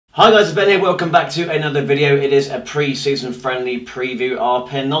Hi guys, it's Ben here, welcome back to another video. It is a pre-season friendly preview, our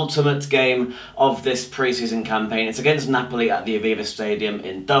penultimate game of this pre-season campaign. It's against Napoli at the Aviva Stadium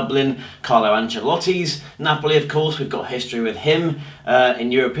in Dublin, Carlo Ancelotti's Napoli of course. We've got history with him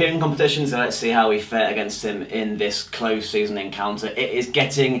in European competitions, so let's see how we fare against him in this closed season encounter. It is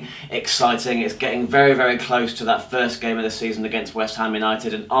getting exciting, it's getting very close to that first game of the season against West Ham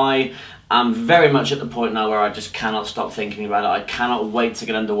United, and I'm very much at the point now where I just cannot stop thinking about it. I cannot wait to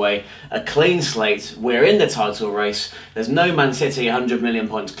get underway. A clean slate. We're in the title race. There's no Man City 100 million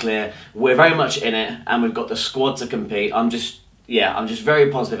points clear. We're very much in it, and we've got the squad to compete. I'm just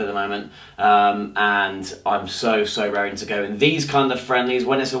very positive at the moment, and I'm so raring to go in these kind of friendlies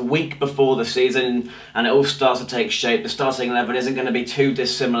when it's a week before the season and it all starts to take shape. The starting 11 isn't going to be too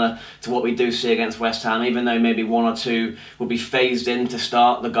dissimilar to what we do see against West Ham, even though maybe one or two will be phased in to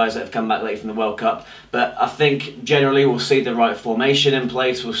start, the guys that have come back late from the World Cup. But I think generally we'll see the right formation in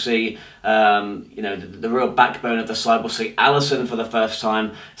place. We'll see the real backbone of the side. We'll see Alisson for the first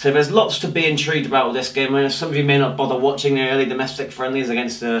time. So there's lots to be intrigued about with this game. I know some of you may not bother watching the early domestic friendlies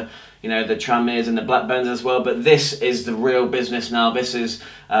against the Tranmeres and the Blackburns as well, but this is the real business now. This is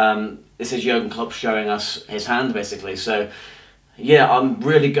Jurgen Klopp showing us his hand basically. So yeah, I'm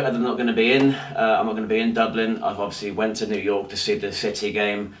really gutted I'm not going to be in. I'm not going to be in Dublin. I've obviously went to New York to see the City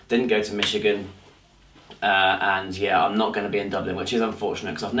game, didn't go to Michigan. And yeah, I'm not going to be in Dublin, which is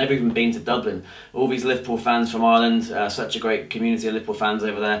unfortunate because I've never even been to Dublin. All these Liverpool fans from Ireland, such a great community of Liverpool fans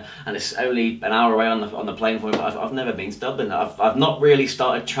over there, and it's only an hour away on the plane for me. But I've never been to Dublin. I've not really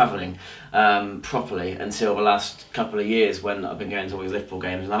started travelling properly until the last couple of years when I've been going to all these Liverpool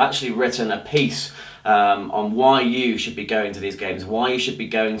games, and I've actually written a piece on why you should be going to these games, why you should be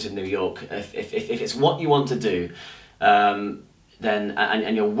going to New York if it's what you want to do. Then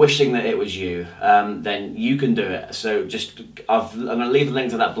and you're wishing that it was you, then you can do it. So I'm going to leave a link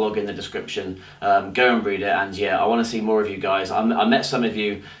to that blog in the description. Go and read it, and yeah, I want to see more of you guys. I met some of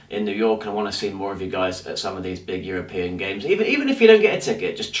you in New York, and I want to see more of you guys at some of these big European games. Even if you don't get a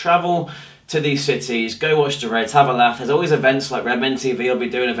ticket, just travel to these cities, go watch the Reds, have a laugh. There's always events like Redmen TV will be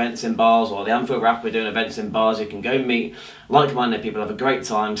doing events in bars, or the Anfield Wrap will be doing events in bars. You can go meet like-minded people, have a great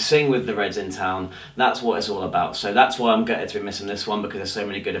time, sing with the Reds in town. That's what it's all about. So that's why I'm gutted to be missing this one, because there's so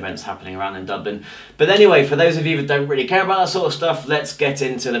many good events happening around in Dublin. But anyway, for those of you that don't really care about that sort of stuff, let's get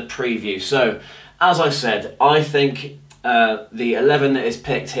into the preview. So, as I said, I think the 11 that is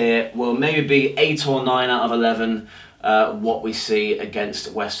picked here will maybe be 8 or 9 out of 11 what we see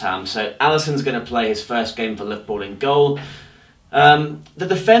against West Ham. So Alisson's going to play his first game for Liverpool in goal. The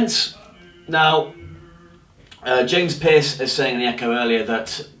defence, now James Pearce is saying in the Echo earlier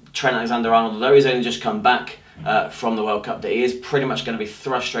that Trent Alexander-Arnold, although he's only just come back from the World Cup, that he is pretty much going to be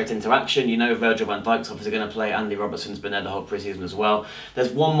thrust straight into action. You know, Virgil van Dijk's obviously going to play. Andy Robertson's been there the whole pre-season as well. There's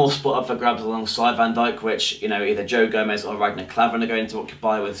one more spot up for grabs alongside Van Dijk, which, you know, either Joe Gomez or Ragnar Klavan are going to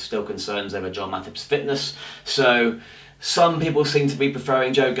occupy, with still concerns over John Matip's fitness. So some people seem to be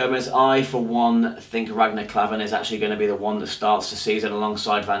preferring Joe Gomez. I, for one, think Ragnar Klavan is actually going to be the one that starts the season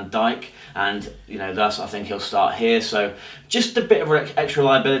alongside Van Dijk, and you know, thus I think he'll start here. So just a bit of extra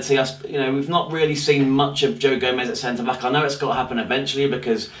liability. You know, we've not really seen much of Joe Gomez at centre back. I know it's got to happen eventually,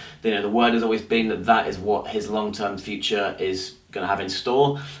 because you know the word has always been that that is what his long-term future is going to have in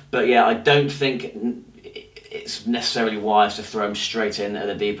store. But yeah, I don't think it's necessarily wise to throw him straight in at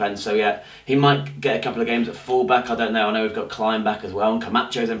the deep end. So yeah, he might get a couple of games at fullback. I don't know. I know we've got Klein back as well, and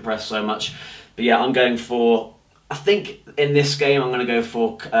Camacho's impressed so much. But yeah, I'm going for, I think in this game I'm going to go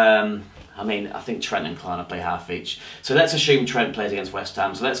for, I think Trent and Klein will play half each. So let's assume Trent plays against West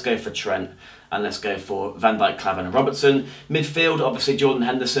Ham. So let's go for Trent, and let's go for Van Dijk, Klavan and Robertson. Midfield, obviously Jordan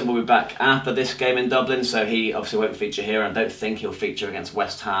Henderson will be back after this game in Dublin, so he obviously won't feature here. I don't think he'll feature against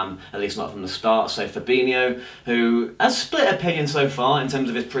West Ham, at least not from the start. So Fabinho, who has split opinion so far in terms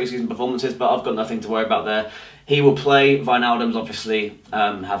of his pre-season performances, but I've got nothing to worry about there. He will play. Wijnaldum's obviously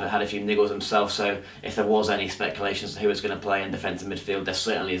had a few niggles himself, so if there was any speculation as to who was going to play in defensive midfield, there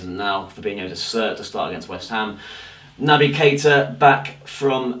certainly isn't now. Fabinho's a cert to start against West Ham. Naby Keita back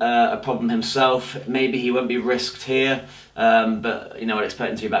from a problem himself. Maybe he won't be risked here, but you know, I'd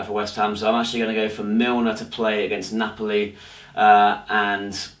expect him to be back for West Ham. So I'm actually going to go for Milner to play against Napoli,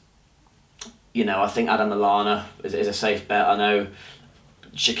 and you know, I think Adam Lallana is a safe bet. I know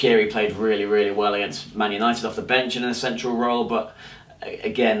Shaqiri played really well against Man United off the bench in a central role, but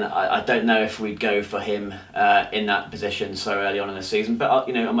again, I don't know if we'd go for him in that position so early on in the season. But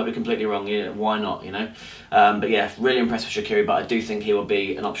you know, I might be completely wrong. You know, why not? You know, but yeah, really impressed with Shaqiri. But I do think he will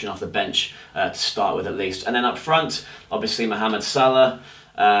be an option off the bench to start with at least. And then up front, obviously Mohamed Salah.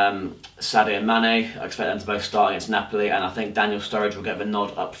 Sadio and Mane, I expect them to both start against Napoli, and I think Daniel Sturridge will get the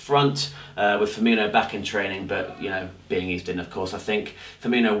nod up front, with Firmino back in training, but being eased in, of course. I think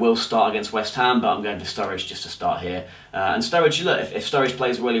Firmino will start against West Ham, but I'm going for Sturridge just to start here. And Sturridge, look, if Sturridge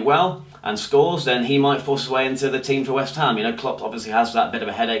plays really well and scores, then he might force his way into the team for West Ham. Klopp obviously has that bit of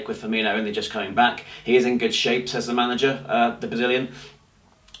a headache with Firmino only just coming back. He is in good shape, says the manager, the Brazilian.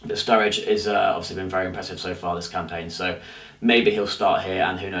 But Sturridge is obviously been very impressive so far this campaign, so maybe he'll start here,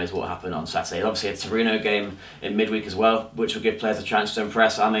 and who knows what will happen on Saturday. Obviously a Torino game in midweek as well, which will give players a chance to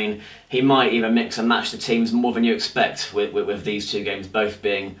impress. I mean, he might even mix and match the teams more than you expect with these two games both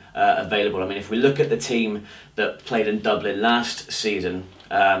being available. I mean, if we look at the team that played in Dublin last season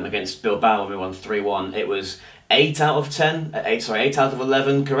against Bilbao, when we won 3-1, it was 8 out of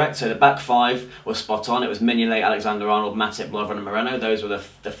 11, correct? So the back five was spot on. It was Mignolet, Alexander-Arnold, Matip, Lovren and Moreno. Those were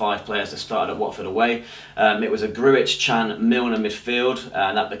the five players that started at Watford away. It was a Grujic, Chan, Milner midfield,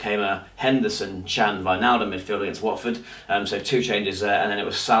 and that became a Henderson, Chan, Wijnaldum midfield against Watford. So two changes there, and then it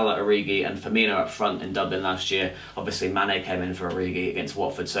was Salah, Origi and Firmino up front in Dublin last year. Obviously Mane came in for Origi against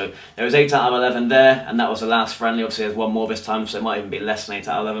Watford. So there was 8 out of 11 there, and that was the last friendly. Obviously there's one more this time, so it might even be less than 8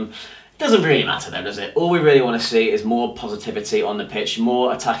 out of 11. Doesn't really matter though, does it? All we really want to see is more positivity on the pitch,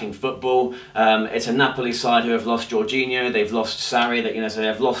 more attacking football. It's a Napoli side who have lost Jorginho, they've lost Sarri, so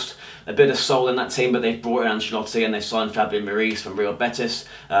they've lost a bit of soul in that team, but they've brought in Ancelotti and they've signed Fabian Ruiz from Real Betis,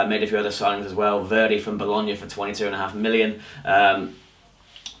 made a few other signings as well, Verdi from Bologna for 22.5 million, a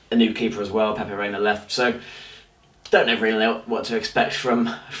new keeper as well, Pepe Reina left. So don't really know what to expect from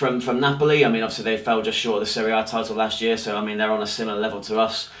Napoli. I mean, obviously they fell just short of the Serie A title last year, so I mean they're on a similar level to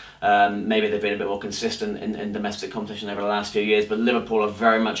us. Maybe they've been a bit more consistent in domestic competition over the last few years, but Liverpool are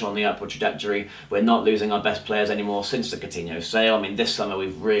very much on the upward trajectory. We're not losing our best players anymore since the Coutinho sale. I mean, this summer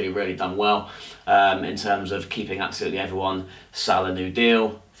we've really done well in terms of keeping absolutely everyone. Salah new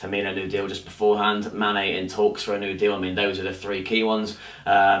deal, Firmino new deal just beforehand, Mane in talks for a new deal. I mean, those are the three key ones.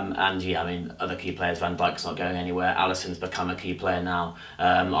 And yeah, I mean, other key players, Van Dijk's not going anywhere, Alisson's become a key player now.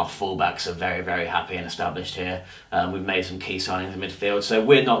 Our fullbacks are very happy and established here. We've made some key signings in midfield, so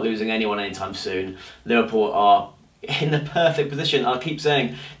we're not losing anyone anytime soon. Liverpool are in the perfect position. I'll keep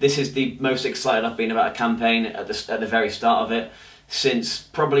saying this is the most excited I've been about a campaign at the very start of it since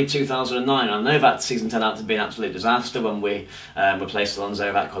probably 2009. I know that season turned out to be an absolute disaster when we replaced Alonso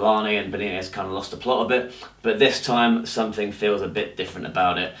with Aquilani and Benitez kind of lost the plot a bit, but this time something feels a bit different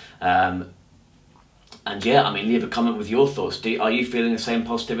about it. And yeah, I mean, leave a comment with your thoughts. Are you feeling the same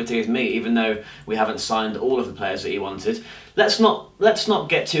positivity as me, even though we haven't signed all of the players that you wanted? Let's not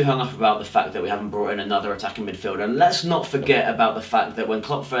get too hung up about the fact that we haven't brought in another attacking midfielder, and let's not forget about the fact that when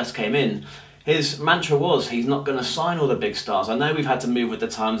Klopp first came in, his mantra was he's not going to sign all the big stars. I know we've had to move with the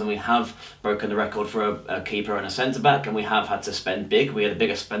times and we have broken the record for a keeper and a centre-back, and we have had to spend big. We are the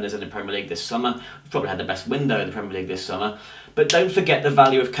biggest spenders in the Premier League this summer. We've probably had the best window in the Premier League this summer. But don't forget the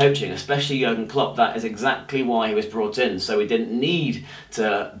value of coaching, especially Jurgen Klopp. That is exactly why he was brought in. So we didn't need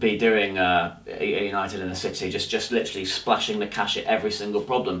to be doing United in the City, just literally splashing the cash at every single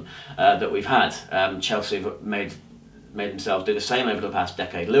problem that we've had. Chelsea have made themselves do the same over the past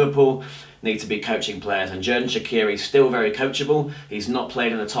decade. Liverpool need to be coaching players, and Xherdan Shaqiri's still very coachable. He's not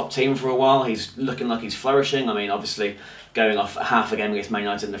played in the top team for a while. He's looking like he's flourishing. I mean, obviously going off half a game against Man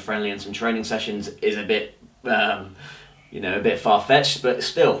United in the friendly and some training sessions is a bit a bit far-fetched, but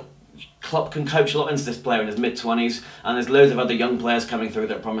still, Klopp can coach a lot into this player in his mid-20s, and there's loads of other young players coming through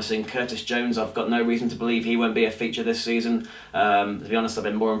that are promising. Curtis Jones, I've got no reason to believe he won't be a feature this season. To be honest, I've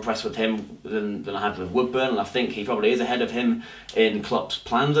been more impressed with him than I had with Woodburn, and I think he probably is ahead of him in Klopp's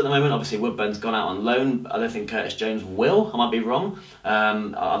plans at the moment. Obviously, Woodburn's gone out on loan. I don't think Curtis Jones will. I might be wrong.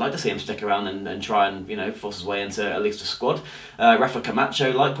 I'd like to see him stick around and try and force his way into at least a squad. Rafa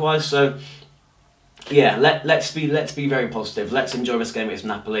Camacho likewise. So yeah, let's be very positive. Let's enjoy this game against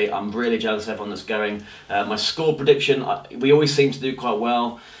Napoli. I'm really jealous of everyone that's going. My score prediction, we always seem to do quite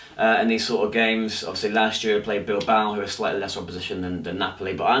well in these sort of games. Obviously last year we played Bilbao, who are slightly less opposition than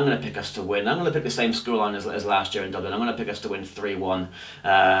Napoli, but I'm going to pick us to win. I'm going to pick the same scoreline as last year in Dublin. I'm going to pick us to win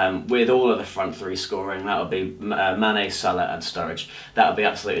 3-1 with all of the front three scoring. That would be Mane, Salah and Sturridge. That would be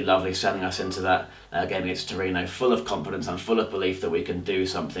absolutely lovely, sending us into that game against Torino full of confidence and full of belief that we can do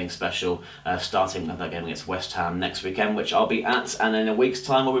something special, starting with that game against West Ham next weekend, which I'll be at, and in a week's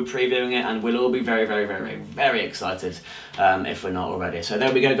time we'll be previewing it, and we'll all be very excited if we're not already. So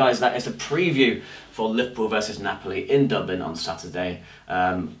there we go, guys. That is a preview for Liverpool versus Napoli in Dublin on Saturday.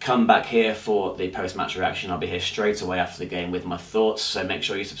 Come back here for the post-match reaction. I'll be here straight away after the game with my thoughts, so make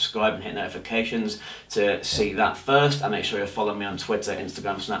sure you subscribe and hit notifications to see that first, and make sure you follow me on Twitter,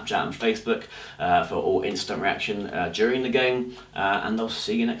 Instagram, Snapchat and Facebook for all instant reaction during the game, and I'll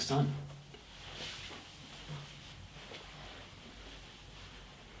see you next time.